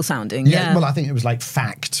neutral sounding. Yeah. Well, I think it was like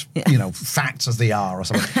fact, facts as they are or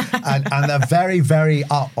something. and they're very, very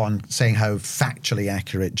up on saying how factually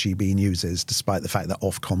accurate GB News is, despite the fact that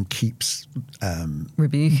Ofcom keeps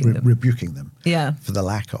rebuking them for the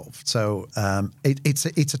lack of. So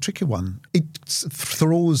it's a tricky one. It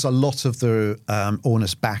throws a lot of the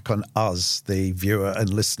onus back on us, the viewer and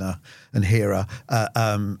listener and hearer,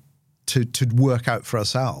 to work out for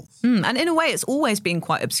ourselves. And in a way, it's always been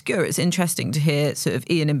quite obscure. It's interesting to hear sort of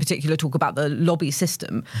Ian in particular talk about the lobby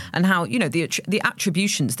system and how, the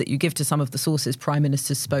attributions that you give to some of the sources, Prime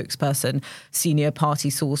Minister's spokesperson, senior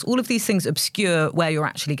party source, all of these things obscure where you're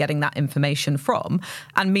actually getting that information from,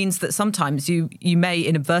 and means that sometimes you may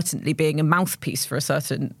inadvertently being a mouthpiece for a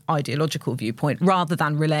certain ideological viewpoint rather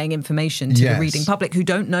than relaying information to the reading public who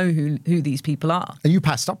don't know who these people are. And you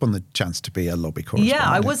passed up on the chance to be a lobby correspondent. Yeah,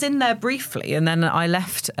 I was in there briefly, and then I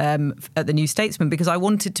left at the New Statesman because I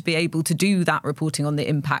wanted to be able to do that reporting on the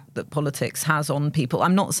impact that politics has on people.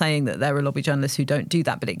 I'm not saying that there are lobby journalists who don't do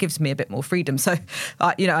that, but it gives me a bit more freedom. So,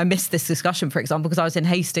 I missed this discussion, for example, because I was in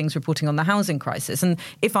Hastings reporting on the housing crisis. And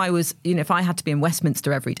if I was, if I had to be in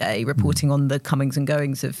Westminster every day reporting on the comings and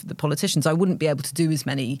goings of the politicians, I wouldn't be able to do as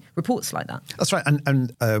many reports like that. That's right.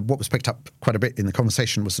 And what was picked up quite a bit in the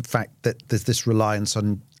conversation was the fact that there's this reliance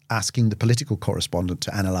on asking the political correspondent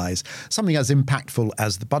to analyse something as impactful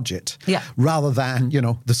as the budget, rather than,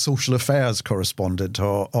 the social affairs correspondent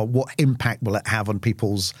or what impact will it have on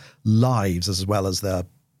people's lives as well as their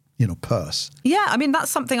purse. Yeah, I mean,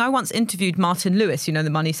 that's something I once interviewed Martin Lewis, the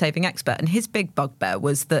money-saving expert, and his big bugbear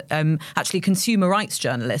was that actually consumer rights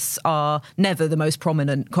journalists are never the most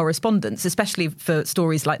prominent correspondents, especially for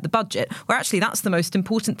stories like the budget, where actually that's the most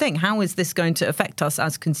important thing. How is this going to affect us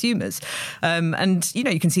as consumers? And,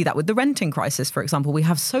 you can see that with the renting crisis, for example. We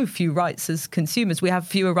have so few rights as consumers. We have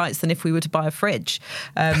fewer rights than if we were to buy a fridge.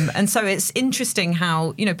 And so it's interesting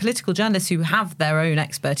how, political journalists who have their own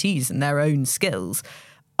expertise and their own skills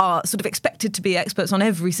are sort of expected to be experts on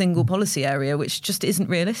every single policy area, which just isn't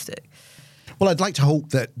realistic. Well, I'd like to hope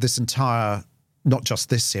that this entire, not just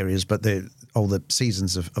this series, but all the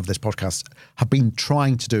seasons of this podcast have been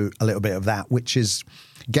trying to do a little bit of that, which is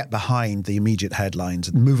get behind the immediate headlines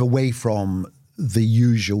and move away from the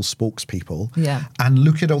usual spokespeople and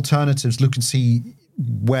look at alternatives, look and see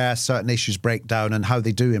where certain issues break down and how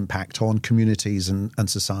they do impact on communities and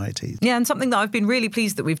societies. Yeah, and something that I've been really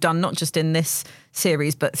pleased that we've done, not just in this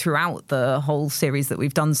series, but throughout the whole series that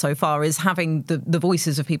we've done so far, is having the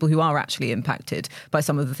voices of people who are actually impacted by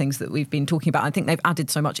some of the things that we've been talking about. I think they've added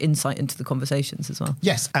so much insight into the conversations as well.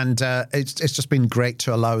 Yes, and it's just been great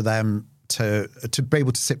to allow them to be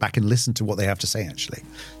able to sit back and listen to what they have to say, actually.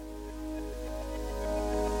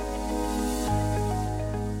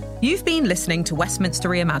 You've been listening to Westminster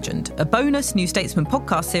Reimagined, a bonus New Statesman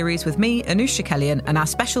podcast series with me, Anusha Kellyan, and our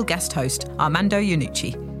special guest host, Armando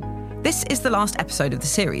Iannucci. This is the last episode of the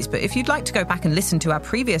series, but if you'd like to go back and listen to our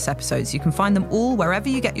previous episodes, you can find them all wherever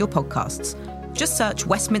you get your podcasts. Just search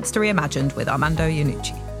Westminster Reimagined with Armando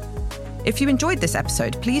Iannucci. If you enjoyed this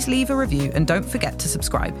episode, please leave a review and don't forget to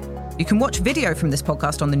subscribe. You can watch video from this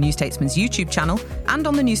podcast on the New Statesman's YouTube channel and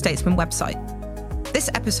on the New Statesman website.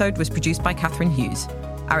 This episode was produced by Catherine Hughes.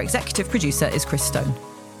 Our executive producer is Chris Stone.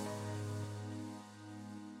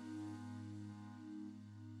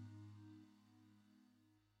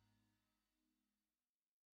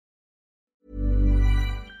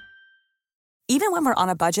 Even when we're on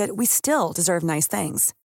a budget, we still deserve nice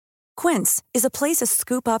things. Quince is a place to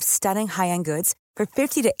scoop up stunning high-end goods for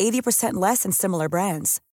 50 to 80% less than similar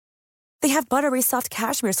brands. They have buttery soft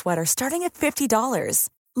cashmere sweaters starting at $50,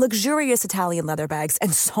 luxurious Italian leather bags,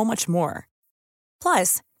 and so much more.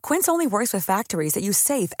 Plus, Quince only works with factories that use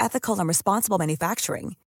safe, ethical, and responsible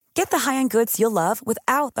manufacturing. Get the high-end goods you'll love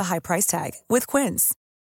without the high price tag with Quince.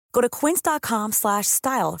 Go to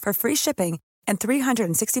quince.com/style for free shipping and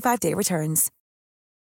 365-day returns.